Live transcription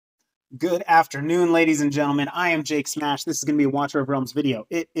Good afternoon, ladies and gentlemen. I am Jake Smash. This is going to be a Watcher of Realms video.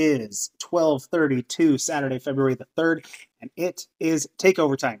 It is 12:32, Saturday, February the 3rd, and it is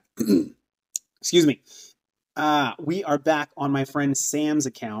takeover time. Excuse me. We are back on my friend Sam's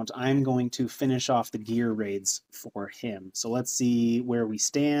account. I'm going to finish off the gear raids for him. So let's see where we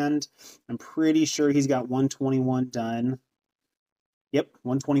stand. I'm pretty sure he's got 121 done. Yep,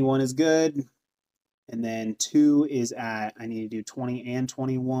 121 is good. And then 2 is at, I need to do 20 and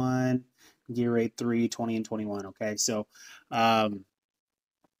 21. Gear raid 3, 20 and 21. Okay, so I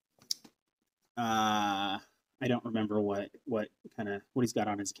don't remember what he's got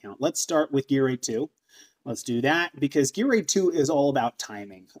on his account. Let's start with Gear Raid 2. Let's do that because Gear Raid 2 is all about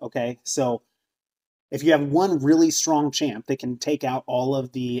timing. Okay, so if you have one really strong champ that can take out all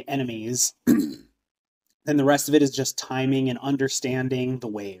of the enemies, then the rest of it is just timing and understanding the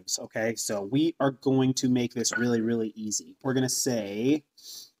waves. Okay, so we are going to make this really, really easy. We're gonna say,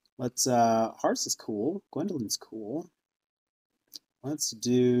 let's Hearts is cool, Gwendolyn's cool. Let's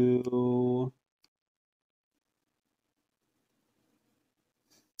do,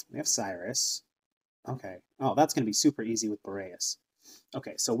 we have Cyrus. Okay, oh, that's gonna be super easy with Boreas.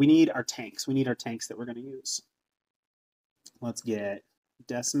 Okay, so we need our tanks. We need our tanks that we're gonna use. Let's get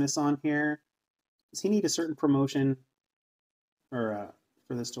Decimus on here. Does he need a certain promotion or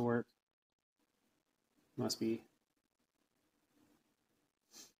for this to work? Must be.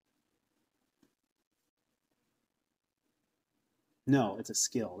 No, it's a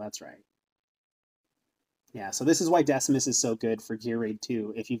skill. That's right. Yeah, so this is why Decimus is so good for Gear Raid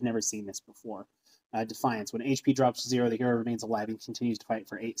 2 if you've never seen this before. Defiance. When HP drops to 0, the hero remains alive and continues to fight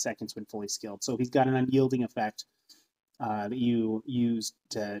for 8 seconds when fully skilled. So he's got an unyielding effect that you use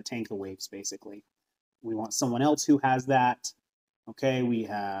to tank the waves, basically. We want someone else who has that. Okay, we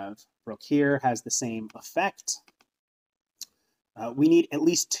have Brooke here, has the same effect. We need at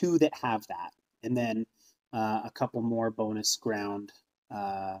least 2 that have that. And then a couple more bonus ground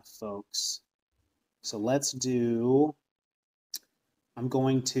folks. So let's do, I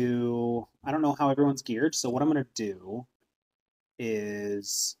don't know how everyone's geared, so what I'm going to do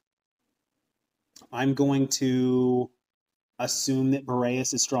is I'm going to assume that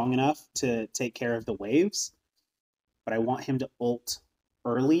Boreas is strong enough to take care of the waves, but I want him to ult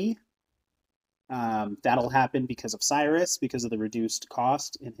early. That'll happen because of Cyrus, because of the reduced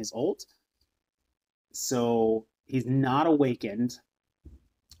cost in his ult. So he's not awakened.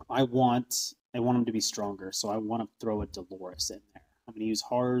 I want him to be stronger, so I want to throw a Dolores in there. I'm going to use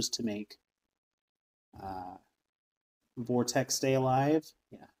Hars to make Vortex stay alive.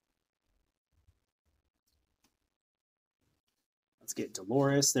 Yeah. Let's get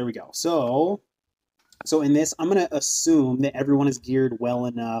Dolores. There we go. So in this, I'm going to assume that everyone is geared well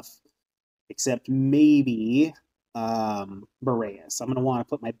enough, except maybe Boreas. I'm going to want to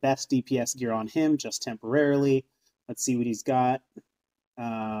put my best DPS gear on him just temporarily. Let's see what he's got.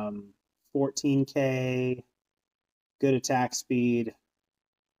 14k, good attack speed.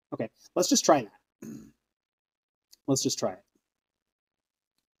 Okay, let's just try that. Let's just try it.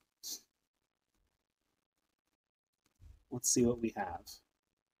 Let's see what we have.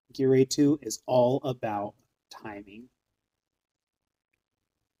 Gear Raid 2 is all about timing.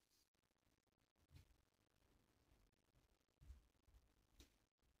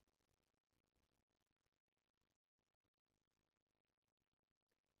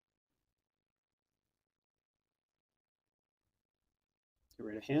 Get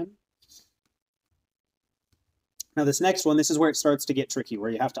rid of him. Now this next one, this is where it starts to get tricky,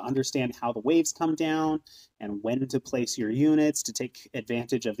 where you have to understand how the waves come down and when to place your units to take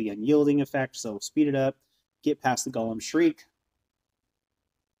advantage of the unyielding effect. So speed it up, get past the Golem Shriek.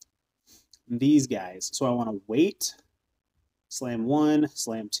 These guys. So I want to wait, slam 1,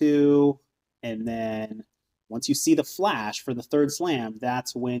 slam 2, and then once you see the flash for the third slam,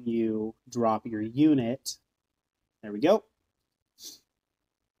 that's when you drop your unit. There we go.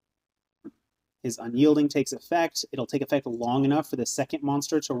 His unyielding takes effect. It'll take effect long enough for the second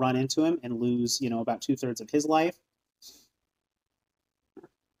monster to run into him and lose, about 2/3 of his life.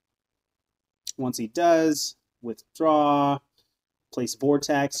 Once he does, withdraw, place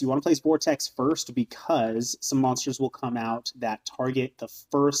Vortex. You want to place Vortex first because some monsters will come out that target the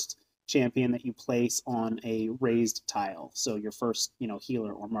first champion that you place on a raised tile. So your first,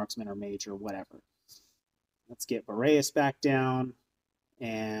 healer or marksman or mage or whatever. Let's get Boreas back down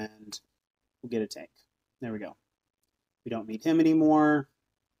and we'll get a tank. There we go. We don't need him anymore.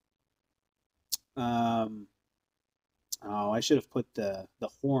 Oh, I should have put the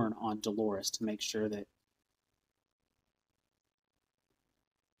horn on Dolores to make sure that.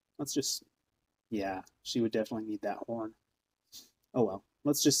 Let's just, yeah, she would definitely need that horn. Oh well.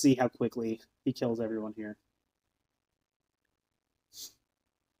 Let's just see how quickly he kills everyone here.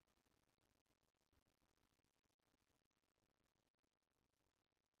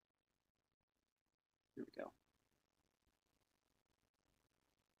 Here we go.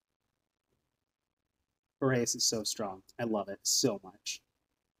 Boreas is so strong. I love it so much.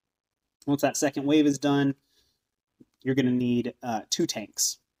 Once that second wave is done, you're going to need 2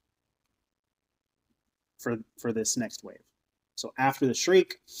 tanks for this next wave. So after the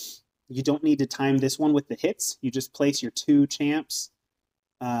Shriek, you don't need to time this one with the hits. You just place your 2 champs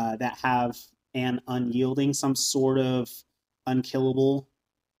that have an unyielding, some sort of unkillable.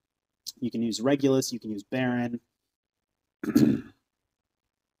 You can use Regulus, you can use Baron.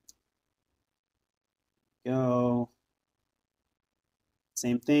 Go.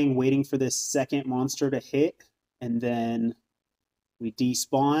 Same thing, waiting for this second monster to hit, and then we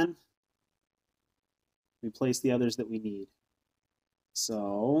despawn. We place the others that we need.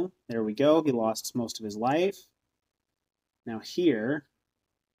 So there we go. He lost most of his life. Now here,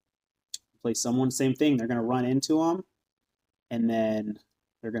 place someone, same thing. They're going to run into him, and then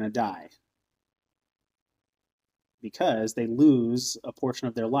they're going to die because they lose a portion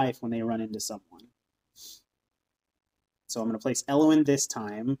of their life when they run into someone. So I'm going to place Eloin this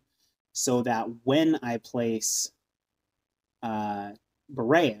time so that when I place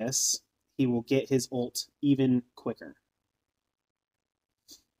Boreas, he will get his ult even quicker.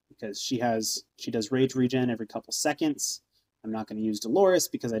 Because she does rage regen every couple seconds. I'm not going to use Dolores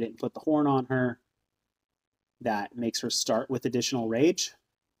because I didn't put the horn on her. That makes her start with additional rage,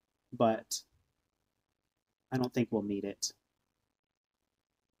 but I don't think we'll need it.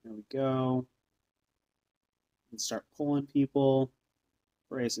 There we go. And start pulling people.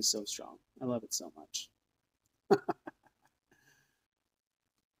 Boreas is so strong. I love it so much.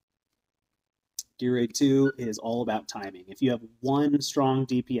 Gear Raid 2 is all about timing. If you have one strong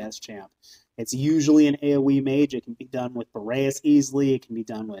DPS champ, it's usually an AoE mage. It can be done with Boreas easily. It can be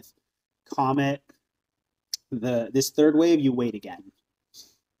done with Comet. This third wave, you wait again.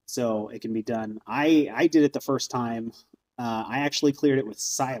 So it can be done. I did it the first time. I actually cleared it with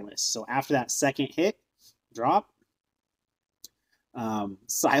Sylas. So after that second hit, drop,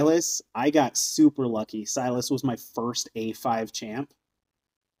 Sylas, I got super lucky. Sylas was my first A5 champ.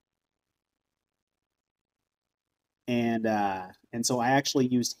 And so I actually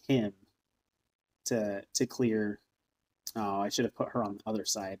used him to clear. Oh, I should have put her on the other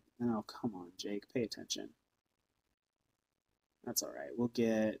side. Oh, come on, Jake, pay attention. That's all right. We'll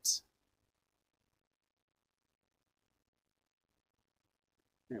get.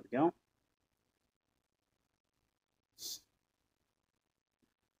 There we go.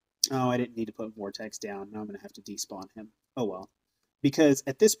 Oh, I didn't need to put Vortex down. Now I'm going to have to despawn him. Oh well, because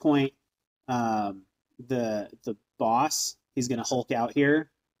at this point, the boss, he's going to Hulk out here,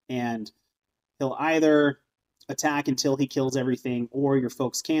 and he'll either attack until he kills everything, or your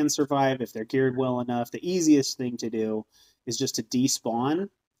folks can survive if they're geared well enough. The easiest thing to do is just to despawn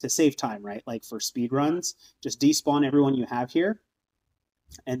to save time, right? Like for speed runs, just despawn everyone you have here,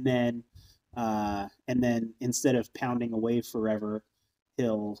 and then instead of pounding away forever,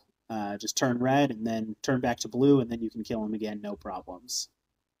 he'll just turn red and then turn back to blue, and then you can kill him again, no problems.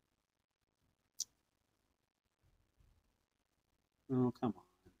 Oh, come on.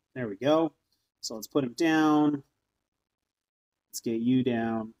 There we go. So let's put him down. Let's get you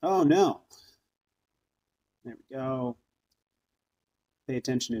down. Oh, no. There we go. Pay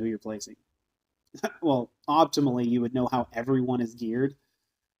attention to who you're placing. Well, optimally, you would know how everyone is geared.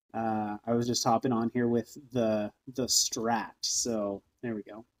 I was just hopping on here with the strat. So there we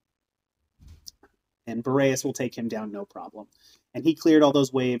go. And Boreas will take him down no problem. And he cleared all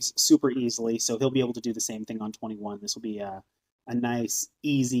those waves super easily, so he'll be able to do the same thing on 21. This will be a nice,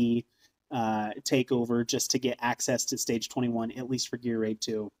 easy takeover just to get access to stage 21, at least for Gear Raid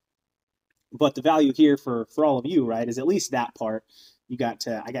 2. But the value here for all of you, right, is at least that part. I got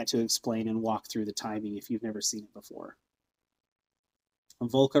to explain and walk through the timing if you've never seen it before.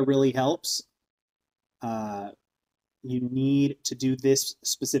 Volca really helps. You need to do this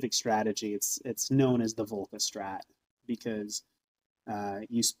specific strategy. It's known as the Volca strat because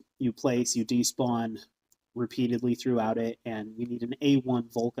you place, you despawn repeatedly throughout it, and you need an A1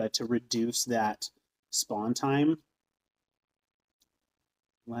 Volca to reduce that spawn time.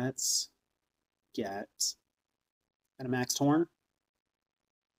 Let's get a maxed horn.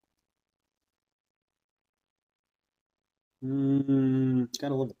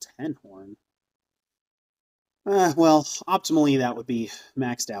 Got a level 10 horn. Well, optimally that would be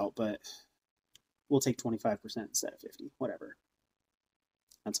maxed out, but we'll take 25% instead of 50. Whatever.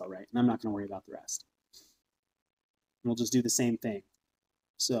 That's all right. And I'm not going to worry about the rest. We'll just do the same thing.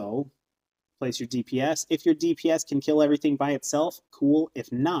 So place your DPS. If your DPS can kill everything by itself, cool.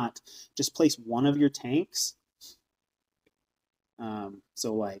 If not, just place one of your tanks.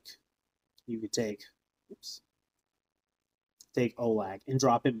 So like you could take, take Olag and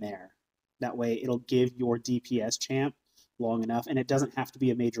drop him there. That way it'll give your DPS champ long enough, and it doesn't have to be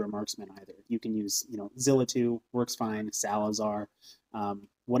a major marksman either. You can use, Zilla2 works fine, Salazar,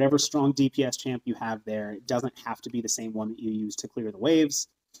 whatever strong DPS champ you have there. It doesn't have to be the same one that you use to clear the waves.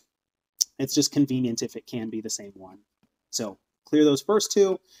 It's just convenient if it can be the same one. So clear those first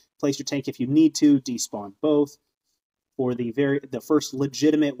two, place your tank if you need to, despawn both. For the first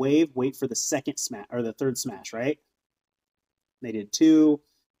legitimate wave, wait for the second smash or the third smash, right? They did 2.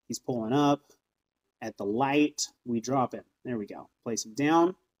 He's pulling up. At the light, we drop him. There we go. Place him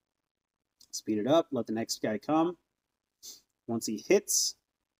down. Speed it up. Let the next guy come. Once he hits,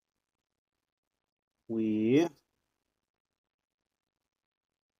 there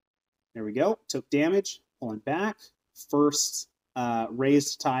we go. Took damage. Pulling back. First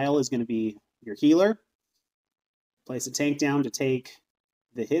raised tile is going to be your healer. Place a tank down to take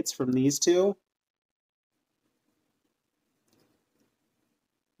the hits from these two.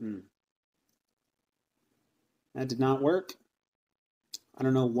 That did not work. I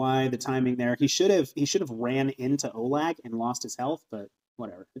don't know why the timing there. He should have ran into Olag and lost his health, but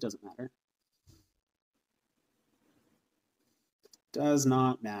whatever. It doesn't matter. Does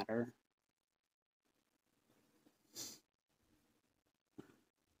not matter.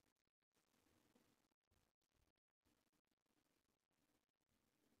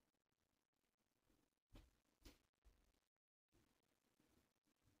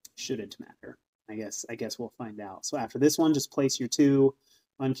 Shouldn't matter. I guess we'll find out. So after this one, just place your 2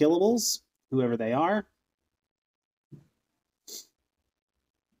 unkillables, whoever they are.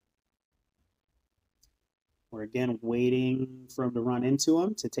 We're again waiting for him to run into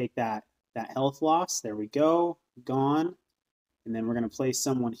him to take that health loss. There we go. Gone. And then we're going to place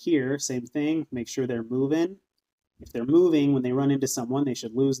someone here. Same thing. Make sure they're moving. If they're moving, when they run into someone, they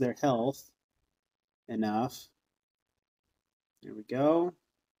should lose their health enough. There we go.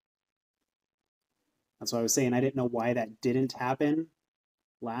 That's what I was saying. I didn't know why that didn't happen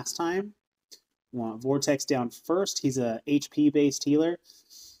last time. We want Vortex down first. He's a HP-based healer.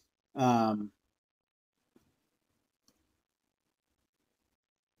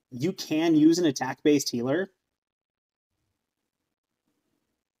 You can use an attack-based healer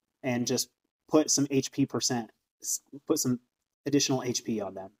and just put some HP percent, put some additional HP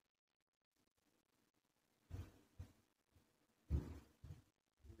on them.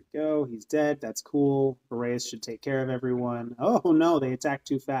 Go. He's dead. That's cool. Boreas should take care of everyone. Oh, no, they attacked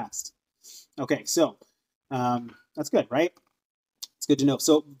too fast. Okay, so that's good, right? It's good to know.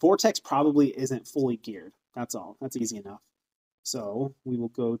 So Vortex probably isn't fully geared. That's all. That's easy enough. So we will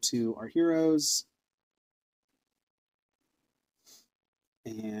go to our heroes.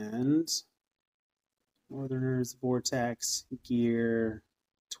 And Northerners, Vortex, gear,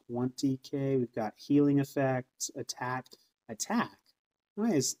 20k. We've got healing effect, attack.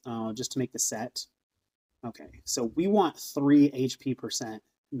 Why is, just to make the set. Okay, so we want 3 HP percent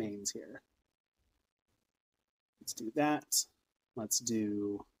mains here. Let's do that. Let's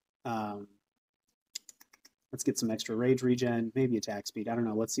do, let's get some extra rage regen, maybe attack speed. I don't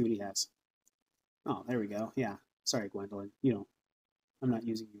know. Let's see what he has. Oh, there we go. Yeah. Sorry, Gwendolyn. I'm not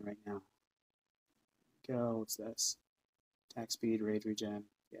using you right now. Go. What's this? Attack speed, rage regen.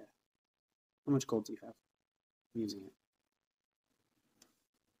 Yeah. How much gold do you have? I'm using it.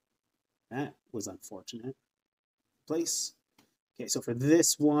 That was unfortunate. Place. Okay, so for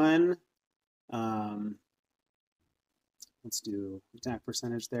this one, let's do attack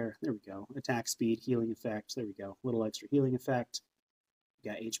percentage there. There we go. Attack speed, healing effect. There we go. A little extra healing effect. We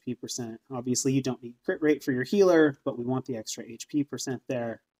got HP percent. Obviously, you don't need crit rate for your healer, but we want the extra HP percent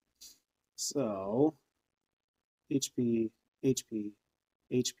there. So, HP.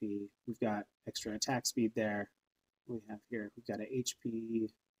 We've got extra attack speed there. What do we have here? We've got an HP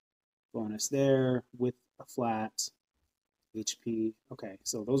bonus there with a flat HP. Okay,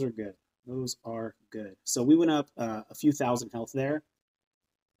 so those are good. Those are good. So we went up a few thousand health there.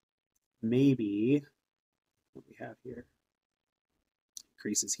 Maybe what we have here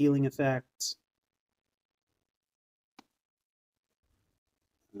increases healing effect.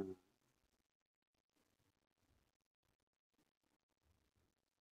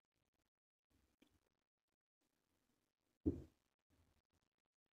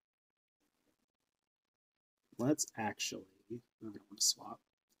 Let's actually, I don't want to swap.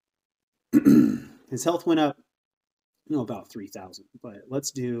 His health went up, about 3,000, but let's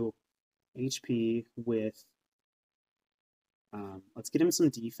do HP with Let's get him some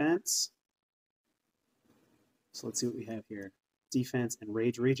defense. So let's see what we have here. Defense and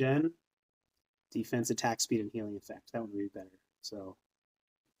rage regen. Defense, attack speed, and healing effect. That would be better. So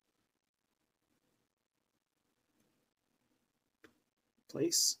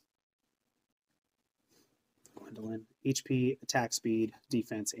place. Gwendolyn. HP, attack speed,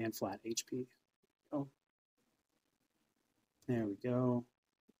 defense, and flat HP. Oh. There we go.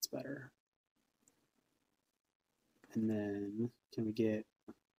 That's better. And then can we get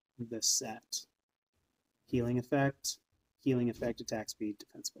this set? Healing effect, attack speed,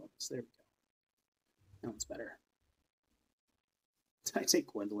 defense bonus. There we go. That one's better. Did I take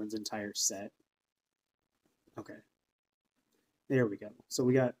Gwendolyn's entire set? Okay. There we go. So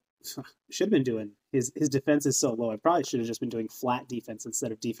we got, should have been doing, his defense is so low. I probably should have just been doing flat defense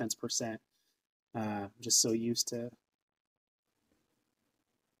instead of defense percent. Just so used to.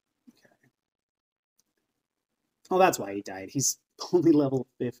 Okay. Oh, that's why he died. He's only level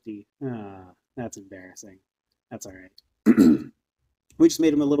 50. That's embarrassing. That's all right. We just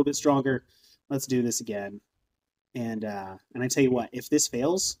made him a little bit stronger. Let's do this again. And I tell you what, if this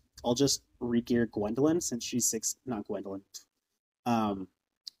fails, I'll just re-gear Gwendolyn since she's not Gwendolyn, Elowen,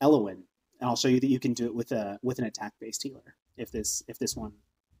 and I'll show you that you can do it with an attack-based healer. If this one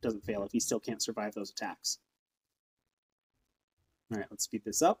doesn't fail, if he still can't survive those attacks. All right, let's speed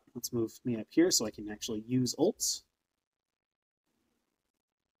this up. Let's move me up here so I can actually use ults.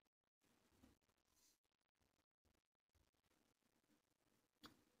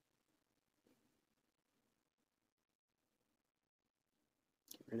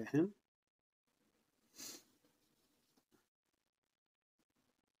 Get rid of him.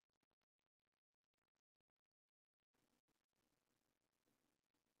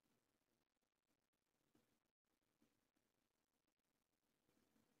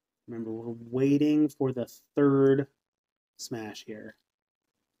 Remember, we're waiting for the third smash here.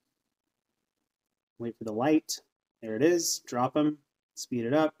 Wait for the light. There it is. Drop him. Speed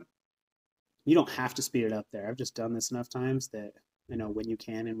it up. You don't have to speed it up there. I've just done this enough times that I know when you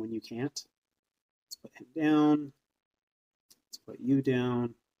can and when you can't. Let's put him down. Let's put you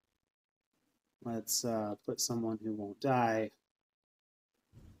down. Let's put someone who won't die.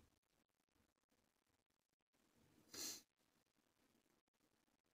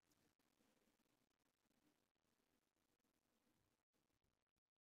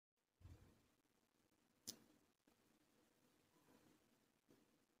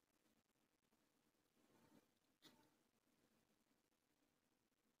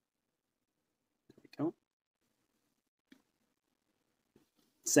 Go.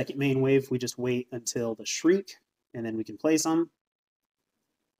 Second main wave, we just wait until the Shriek, and then we can place them.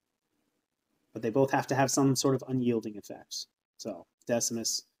 But they both have to have some sort of unyielding effects. So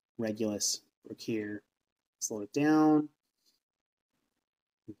Decimus, Regulus, Rakir, slow it down.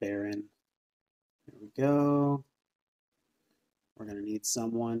 Baron. There we go. We're going to need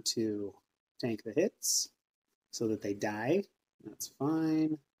someone to tank the hits so that they die. That's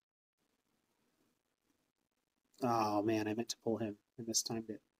fine. Oh, man, I meant to pull him. I mistimed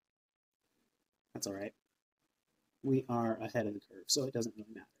it. That's all right. We are ahead of the curve, so it doesn't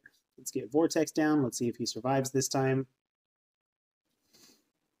really matter. Let's get Vortex down. Let's see if he survives this time.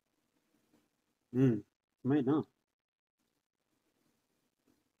 He might not.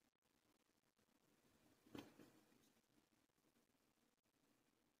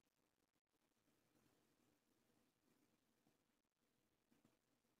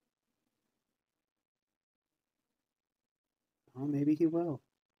 Oh, maybe he will.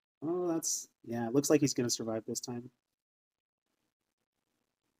 Oh, that's, yeah, it looks like he's going to survive this time.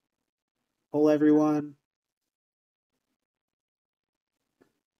 Pull everyone.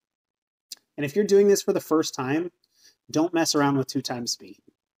 And if you're doing this for the first time, don't mess around with 2x speed.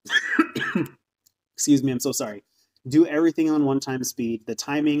 Excuse me, I'm so sorry. Do everything on 1x speed. The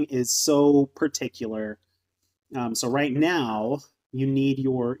timing is so particular. So right now, you need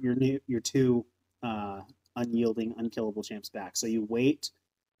your two unyielding, unkillable champs back. So you wait,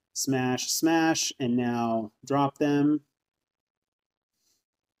 smash, smash, and now drop them.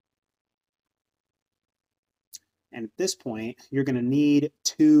 And at this point, you're going to need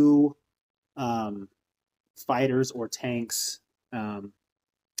two fighters or tanks,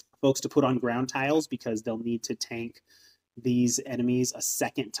 folks to put on ground tiles because they'll need to tank these enemies a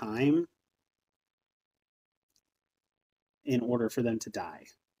second time in order for them to die.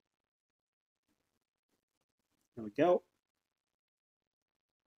 There we go.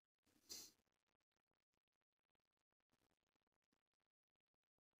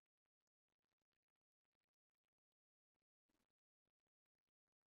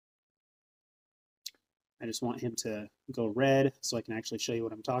 I just want him to go red so I can actually show you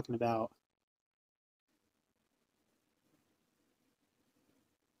what I'm talking about.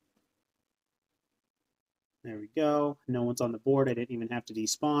 There we go. No one's on the board. I didn't even have to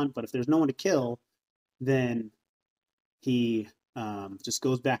despawn. But if there's no one to kill, then he just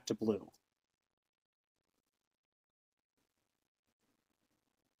goes back to blue.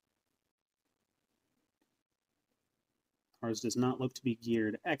 Ours does not look to be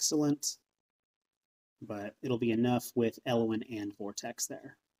geared excellent, but it'll be enough with Elwyn and Vortex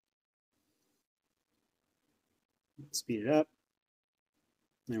there. Speed it up.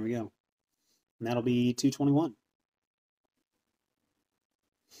 There we go. And that'll be 221.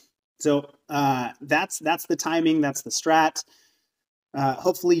 So that's the timing. That's the strat.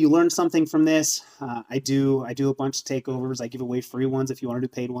 Hopefully you learned something from this. I do a bunch of takeovers. I give away free ones. If you want to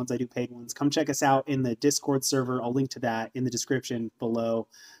do paid ones, I do paid ones. Come check us out in the Discord server. I'll link to that in the description below.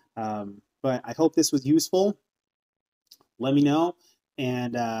 But I hope this was useful. Let me know.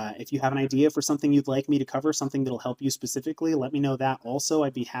 And if you have an idea for something you'd like me to cover, something that'll help you specifically, let me know that also.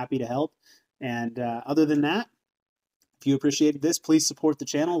 I'd be happy to help. And other than that, if you appreciated this, please support the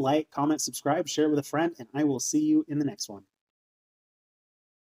channel, like, comment, subscribe, share it with a friend, and I will see you in the next one.